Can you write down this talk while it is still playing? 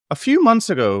A few months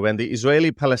ago, when the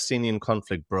Israeli-Palestinian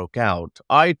conflict broke out,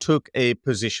 I took a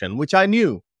position which I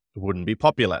knew wouldn't be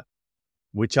popular,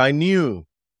 which I knew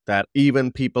that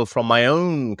even people from my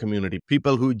own community,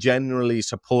 people who generally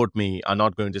support me, are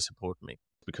not going to support me,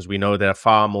 because we know there are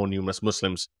far more numerous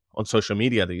Muslims on social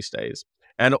media these days.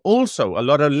 And also a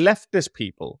lot of leftist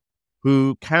people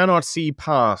who cannot see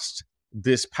past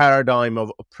this paradigm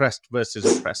of oppressed versus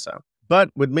oppressor. But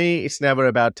with me, it's never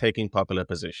about taking popular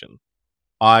position.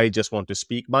 I just want to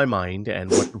speak my mind,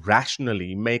 and what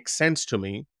rationally makes sense to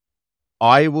me,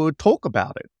 I would talk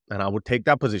about it and I would take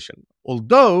that position.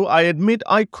 Although I admit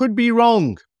I could be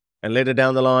wrong, and later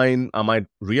down the line, I might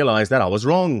realize that I was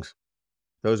wrong.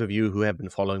 Those of you who have been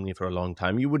following me for a long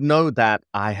time, you would know that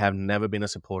I have never been a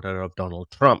supporter of Donald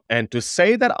Trump. And to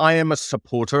say that I am a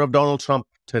supporter of Donald Trump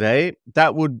today,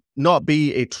 that would not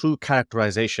be a true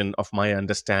characterization of my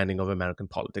understanding of American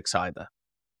politics either.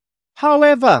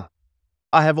 However,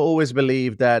 I have always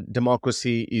believed that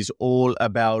democracy is all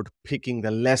about picking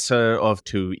the lesser of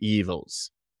two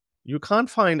evils. You can't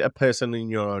find a person in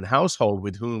your own household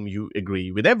with whom you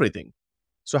agree with everything.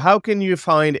 So how can you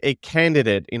find a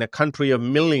candidate in a country of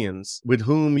millions with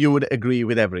whom you would agree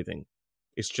with everything?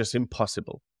 It's just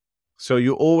impossible. So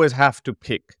you always have to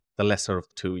pick the lesser of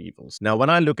two evils. Now, when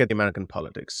I look at American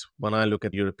politics, when I look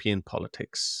at European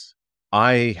politics,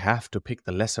 I have to pick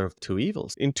the lesser of two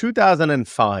evils. In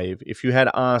 2005, if you had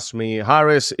asked me,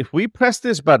 Haris, if we press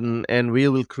this button and we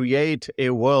will create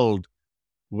a world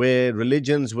where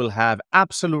religions will have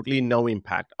absolutely no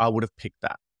impact, I would have picked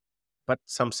that. But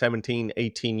some 17,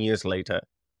 18 years later,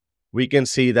 we can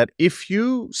see that if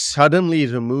you suddenly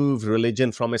remove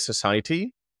religion from a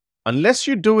society, unless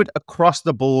you do it across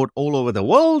the board all over the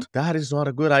world, that is not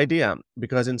a good idea.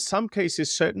 Because in some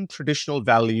cases, certain traditional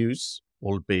values,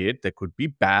 albeit they could be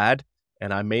bad,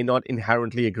 and I may not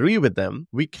inherently agree with them,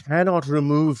 we cannot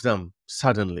remove them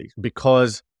suddenly,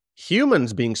 because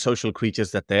humans, being social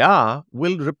creatures that they are,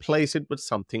 will replace it with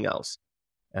something else.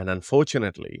 And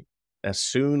unfortunately, as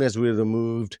soon as we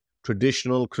removed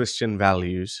traditional Christian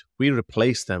values, we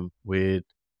replaced them with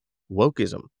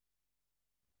wokeism.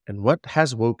 And what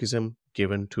has wokeism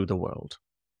given to the world?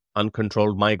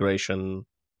 Uncontrolled migration,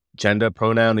 gender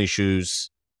pronoun issues,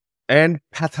 and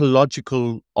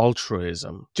pathological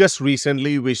altruism. Just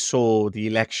recently, we saw the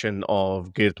election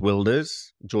of Geert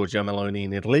Wilders, Giorgia Meloni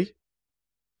in Italy.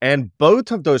 And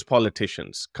both of those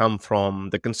politicians come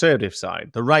from the conservative side,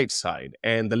 the right side.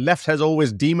 And the left has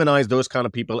always demonized those kind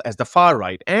of people as the far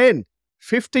right. And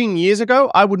 15 years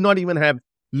ago, I would not even have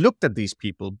looked at these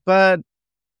people. But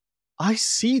I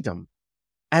see them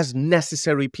as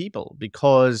necessary people,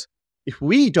 because if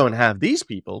we don't have these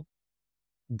people,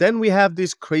 then we have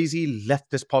these crazy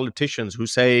leftist politicians who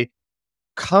say,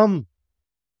 come,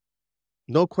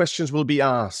 no questions will be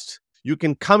asked. You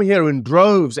can come here in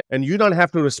droves and you don't have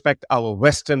to respect our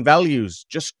Western values.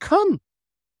 Just come.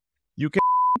 You can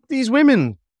these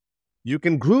women. You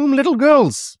can groom little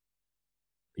girls.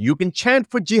 You can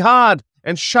chant for jihad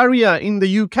and Sharia in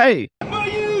the UK.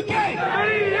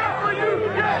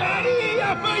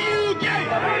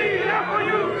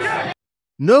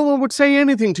 No one would say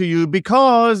anything to you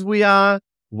because we are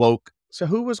woke. So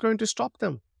who was going to stop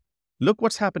them? Look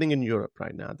what's happening in Europe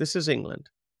right now. This is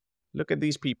England. Look at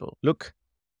these people. Look,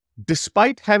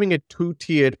 despite having a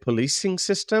two-tiered policing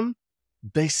system,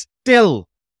 they still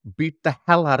beat the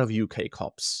hell out of UK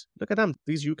cops. Look at them.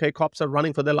 These UK cops are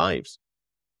running for their lives.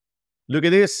 Look at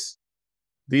this.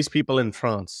 These people in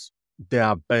France, they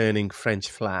are burning French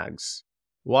flags.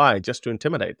 Why? Just to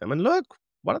intimidate them. And look,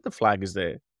 what other flag is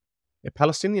there? A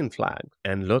Palestinian flag.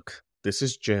 And look, this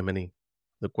is Germany.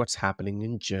 Look what's happening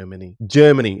in Germany.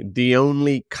 Germany, the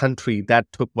only country that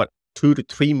took, 2 to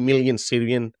 3 million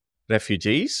Syrian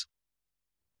refugees.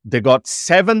 They got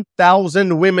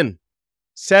 7,000 women.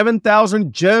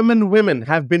 7,000 German women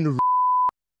have been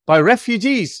by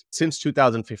refugees since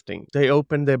 2015. They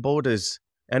opened their borders,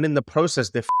 and in the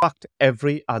process, they fucked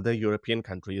every other European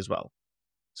country as well.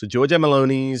 So Giorgia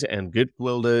Meloni's and Geert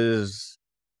Wilders,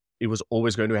 it was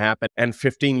always going to happen. And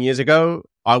 15 years ago,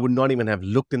 I would not even have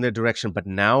looked in their direction. But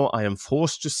now I am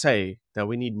forced to say that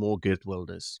we need more Geert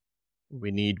Wilders. We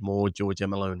need more Giorgia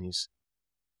Meloni's.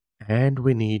 And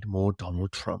we need more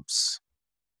Donald Trumps.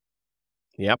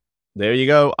 Yep, there you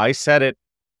go. I said it.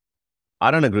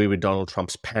 I don't agree with Donald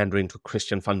Trump's pandering to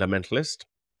Christian fundamentalists.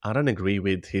 I don't agree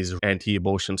with his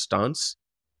anti-abortion stance.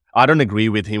 I don't agree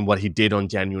with him what he did on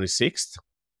January 6th.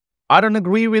 I don't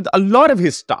agree with a lot of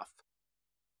his stuff.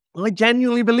 I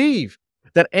genuinely believe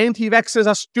that anti-vaxxers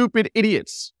are stupid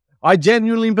idiots. I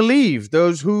genuinely believe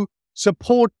those who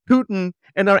support Putin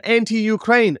and are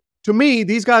anti-Ukraine, to me,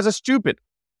 these guys are stupid.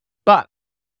 But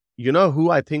you know who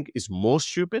I think is more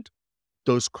stupid?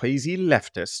 Those crazy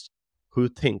leftists who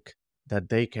think that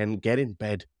they can get in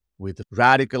bed with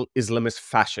radical Islamist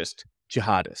fascist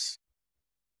jihadists.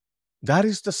 That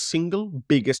is the single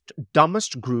biggest,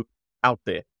 dumbest group out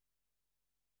there.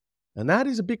 And that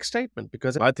is a big statement,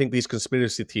 because I think these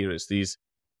conspiracy theorists, these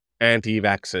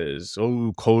anti-vaxxers,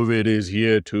 oh, COVID is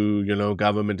here to,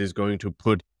 government is going to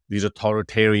put these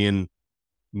authoritarian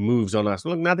moves on us.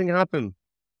 Look, nothing happened.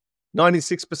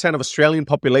 96% of Australian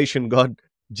population got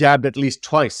jabbed at least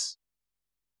twice.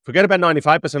 Forget about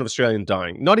 95% of Australians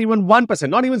dying. Not even 1%,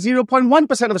 not even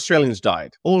 0.1% of Australians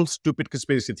died. All stupid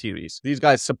conspiracy theories. These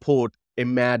guys support a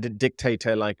mad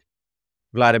dictator like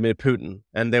Vladimir Putin,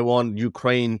 and they want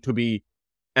Ukraine to be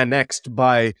annexed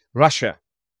by Russia.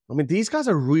 I mean, these guys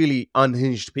are really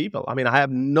unhinged people. I mean, I have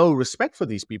no respect for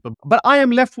these people, but I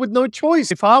am left with no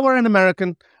choice. If I were an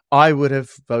American, I would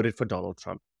have voted for Donald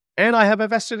Trump. And I have a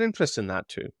vested interest in that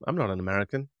too. I'm not an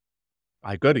American.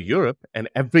 I go to Europe, and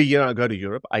every year I go to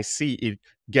Europe, I see it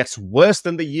gets worse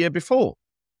than the year before.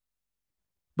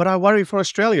 But I worry for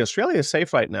Australia. Australia is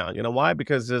safe right now. You know why?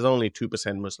 Because there's only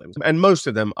 2% Muslims. And most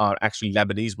of them are actually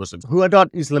Lebanese Muslims who are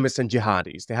not Islamists and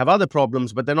jihadis. They have other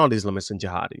problems, but they're not Islamists and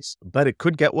jihadis. But it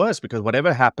could get worse, because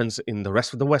whatever happens in the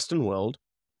rest of the Western world,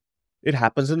 it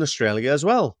happens in Australia as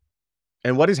well.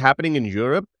 And what is happening in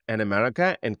Europe and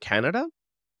America and Canada,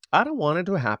 I don't want it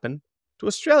to happen to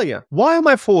Australia. Why am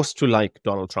I forced to like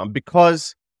Donald Trump?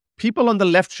 Because people on the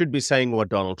left should be saying what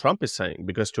Donald Trump is saying.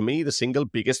 Because to me, the single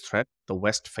biggest threat the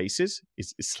West faces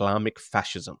is Islamic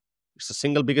fascism. It's the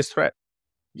single biggest threat.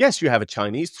 Yes, you have a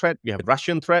Chinese threat, you have a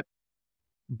Russian threat,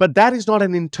 but that is not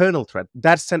an internal threat.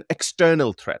 That's an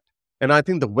external threat. And I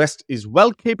think the West is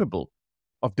well capable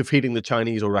of defeating the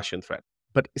Chinese or Russian threat.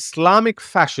 But Islamic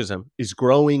fascism is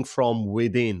growing from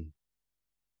within.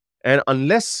 And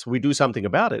unless we do something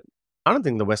about it, I don't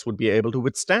think the West would be able to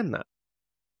withstand that.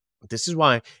 This is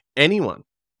why anyone,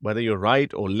 whether you're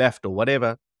right or left or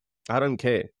whatever, I don't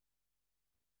care.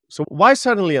 So why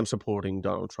suddenly I'm supporting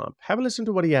Donald Trump? Have a listen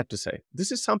to what he had to say.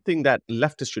 This is something that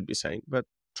leftists should be saying, but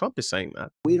Trump is saying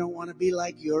that. We don't want to be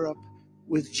like Europe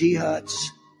with jihads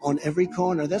on every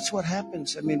corner. That's what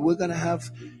happens. I mean, we're going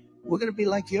to be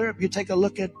like Europe. You take a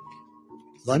look at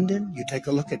London, you take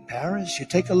a look at Paris, you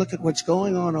take a look at what's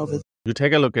going on over there. You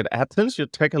take a look at Athens, you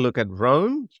take a look at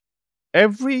Rome.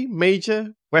 Every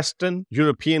major Western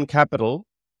European capital,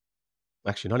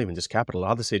 actually not even just capital,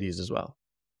 other cities as well.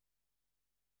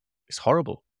 It's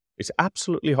horrible. It's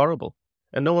absolutely horrible.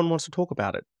 And no one wants to talk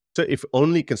about it. So if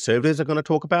only conservatives are going to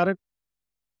talk about it,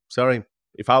 sorry,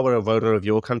 if I were a voter of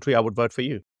your country, I would vote for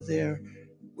you.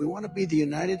 We want to be the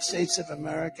United States of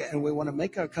America, and we want to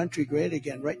make our country great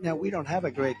again. Right now, we don't have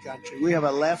a great country. We have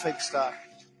a laughingstock.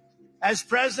 As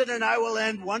president, I will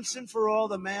end once and for all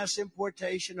the mass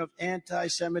importation of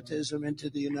anti-Semitism into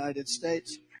the United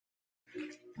States.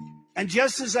 And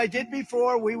just as I did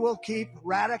before, we will keep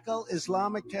radical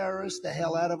Islamic terrorists the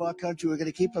hell out of our country. We're going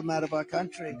to keep them out of our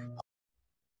country.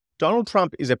 Donald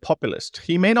Trump is a populist.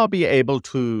 He may not be able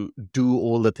to do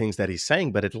all the things that he's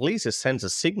saying, but at least it sends a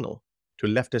signal to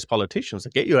leftist politicians to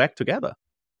get your act together.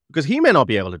 Because he may not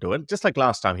be able to do it. Just like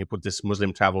last time he put this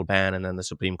Muslim travel ban and then the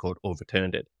Supreme Court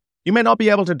overturned it. You may not be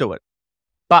able to do it.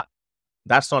 But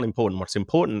that's not important. What's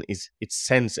important is it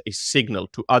sends a signal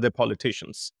to other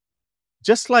politicians.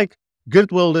 Just like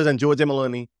Geert Wilders and Giorgia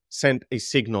Meloni sent a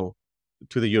signal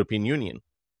to the European Union.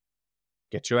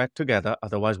 Get your act together,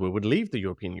 otherwise we would leave the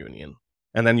European Union.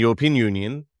 And then the European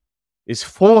Union is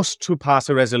forced to pass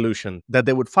a resolution that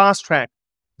they would fast-track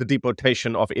the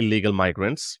deportation of illegal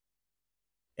migrants,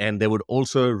 and they would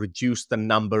also reduce the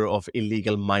number of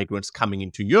illegal migrants coming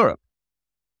into Europe.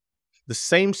 The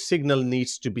same signal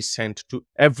needs to be sent to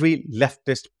every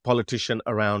leftist politician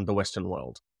around the Western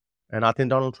world. And I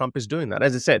think Donald Trump is doing that.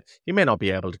 As I said, he may not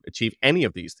be able to achieve any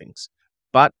of these things,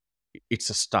 but it's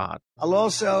a start. I'll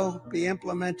also be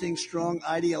implementing strong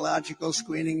ideological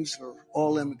screenings for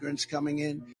all immigrants coming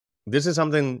in. This is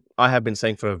something I have been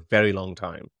saying for a very long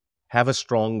time. Have a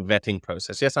strong vetting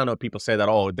process. Yes, I know people say that,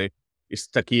 oh, it's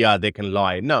taqiyya, they can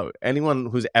lie. No, anyone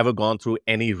who's ever gone through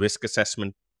any risk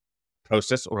assessment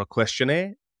process or a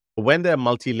questionnaire, when there are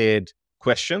multi-layered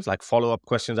questions, like follow-up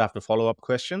questions after follow-up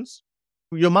questions,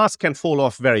 your mask can fall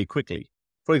off very quickly.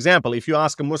 For example, if you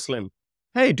ask a Muslim,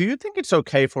 hey, do you think it's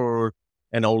okay for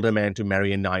an older man to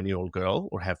marry a 9-year-old girl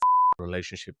or have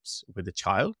relationships with a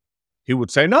child? He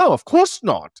would say, no, of course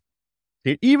not.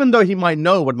 Even though he might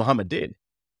know what Muhammad did.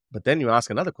 But then you ask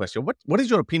another question, what is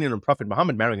your opinion on Prophet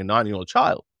Muhammad marrying a 9-year-old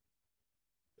child?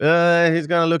 He's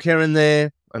going to look here and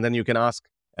there. And then you can ask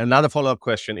another follow-up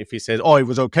question if he says, oh, it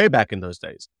was okay back in those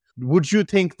days. Would you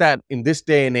think that in this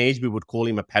day and age, we would call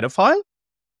him a pedophile?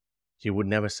 He would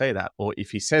never say that. Or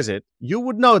if he says it, you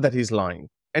would know that he's lying.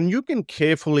 And you can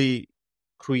carefully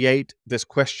create this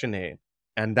questionnaire,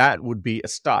 and that would be a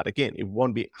start. Again, it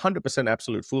won't be 100%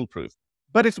 absolute foolproof,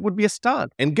 but it would be a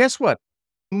start. And guess what?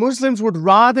 Muslims would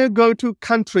rather go to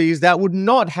countries that would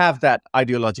not have that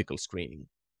ideological screening.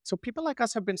 So people like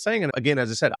us have been saying, and again,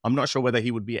 as I said, I'm not sure whether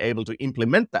he would be able to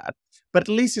implement that, but at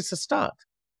least it's a start.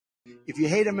 If you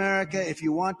hate America, if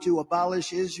you want to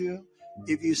abolish Israel,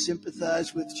 if you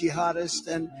sympathize with jihadists,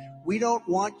 then we don't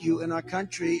want you in our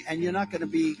country, and you're not going to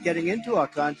be getting into our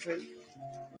country.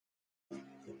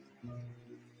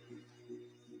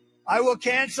 I will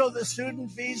cancel the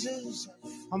student visas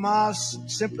of Hamas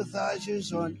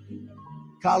sympathizers on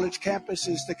college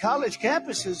campuses. The college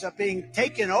campuses are being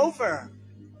taken over.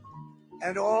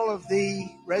 And all of the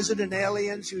resident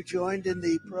aliens who joined in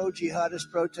the pro-jihadist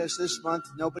protest this month,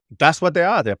 nobody... That's what they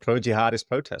are. They're pro-jihadist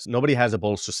protests. Nobody has the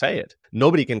balls to say it.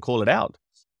 Nobody can call it out.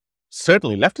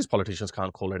 Certainly leftist politicians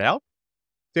can't call it out.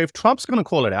 So if Trump's going to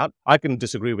call it out, I can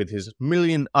disagree with his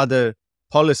million other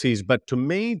policies. But to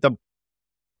me, the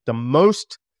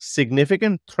most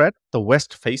significant threat the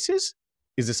West faces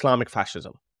is Islamic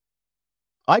fascism.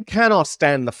 I cannot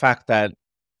stand the fact that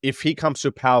if he comes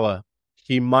to power,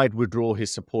 he might withdraw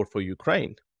his support for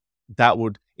Ukraine. That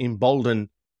would embolden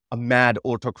a mad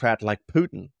autocrat like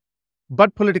Putin.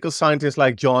 But political scientists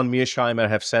like John Mearsheimer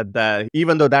have said that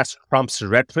even though that's Trump's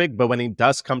rhetoric, but when he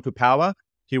does come to power,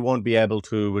 he won't be able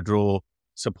to withdraw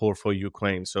support for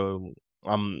Ukraine. So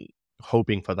I'm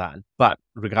hoping for that. But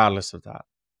regardless of that,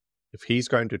 if he's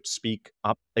going to speak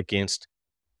up against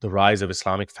the rise of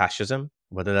Islamic fascism,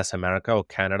 whether that's America or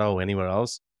Canada or anywhere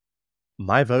else,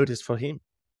 my vote is for him.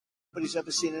 Nobody's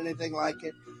ever seen anything like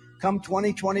it. Come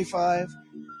 2025,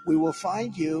 we will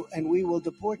find you and we will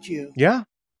deport you. Yeah,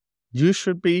 you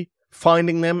should be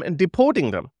finding them and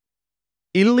deporting them.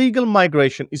 Illegal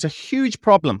migration is a huge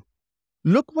problem.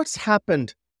 Look what's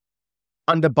happened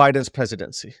under Biden's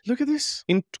presidency. Look at this.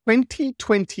 In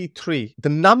 2023, the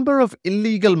number of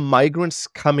illegal migrants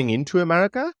coming into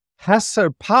America has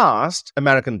surpassed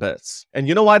American births. And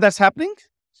you know why that's happening?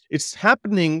 It's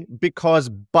happening because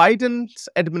Biden's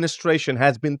administration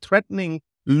has been threatening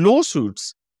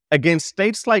lawsuits against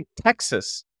states like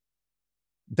Texas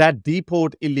that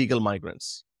deport illegal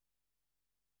migrants.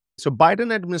 So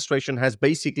Biden administration has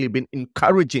basically been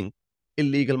encouraging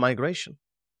illegal migration.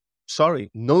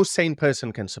 Sorry, no sane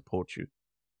person can support you.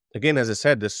 Again, as I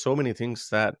said, there's so many things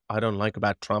that I don't like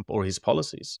about Trump or his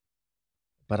policies.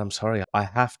 But I'm sorry, I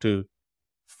have to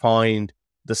find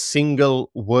the single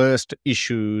worst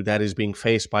issue that is being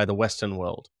faced by the Western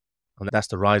world. And that's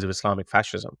the rise of Islamic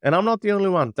fascism. And I'm not the only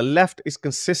one. The left is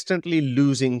consistently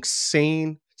losing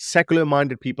sane,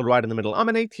 secular-minded people right in the middle. I'm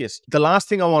an atheist. The last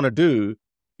thing I want to do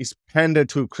is pander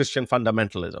to Christian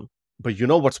fundamentalism. But you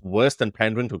know what's worse than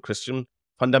pandering to Christian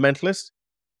fundamentalists?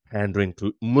 Pandering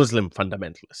to Muslim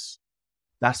fundamentalists.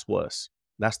 That's worse.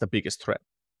 That's the biggest threat.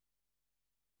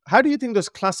 How do you think those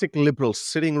classic liberals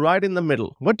sitting right in the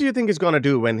middle, what do you think he's going to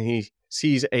do when he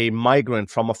sees a migrant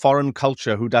from a foreign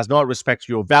culture who does not respect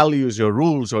your values, your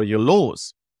rules, or your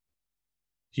laws?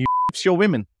 He rapes your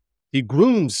women. He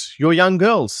grooms your young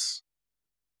girls.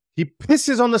 He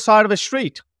pisses on the side of a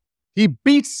street. He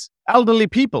beats elderly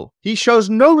people. He shows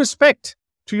no respect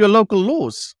to your local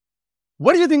laws.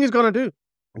 What do you think he's going to do?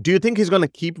 Do you think he's going to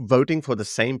keep voting for the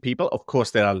same people? Of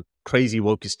course, there are crazy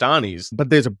Wokistanis, but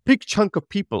there's a big chunk of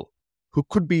people who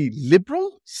could be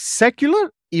liberal,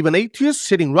 secular, even atheists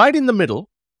sitting right in the middle.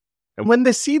 And when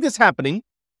they see this happening,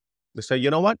 they say, you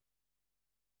know what?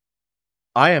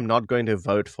 I am not going to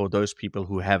vote for those people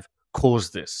who have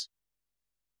caused this.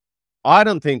 I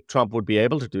don't think Trump would be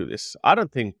able to do this. I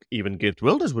don't think even Geert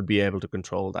Wilders would be able to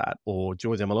control that, or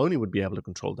Giorgia Meloni would be able to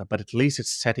control that. But at least it's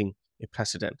setting a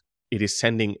precedent. It is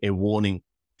sending a warning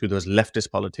to those leftist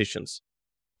politicians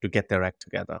to get their act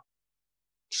together.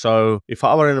 So if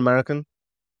I were an American,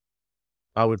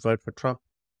 I would vote for Trump.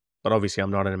 But obviously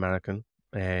I'm not an American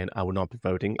and I would not be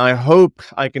voting. I hope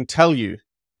I can tell you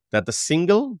that the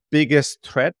single biggest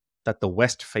threat that the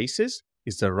West faces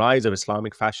is the rise of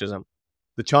Islamic fascism.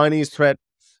 The Chinese threat,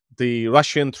 the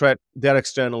Russian threat, they're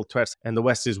external threats, and the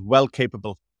West is well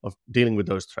capable of dealing with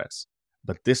those threats.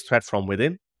 But this threat from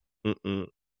within,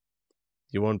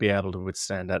 you won't be able to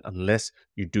withstand that unless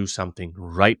you do something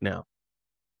right now.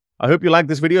 I hope you like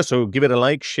this video, so give it a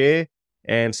like, share,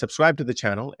 and subscribe to the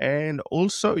channel. And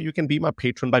also, you can be my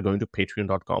patron by going to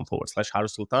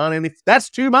patreon.com/Sultan. And if that's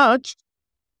too much,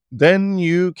 then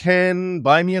you can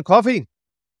buy me a coffee.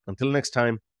 Until next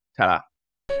time, ta-ra.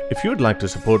 If you'd like to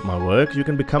support my work, you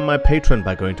can become my patron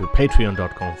by going to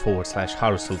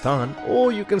patreon.com/Sultan,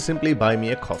 or you can simply buy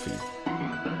me a coffee.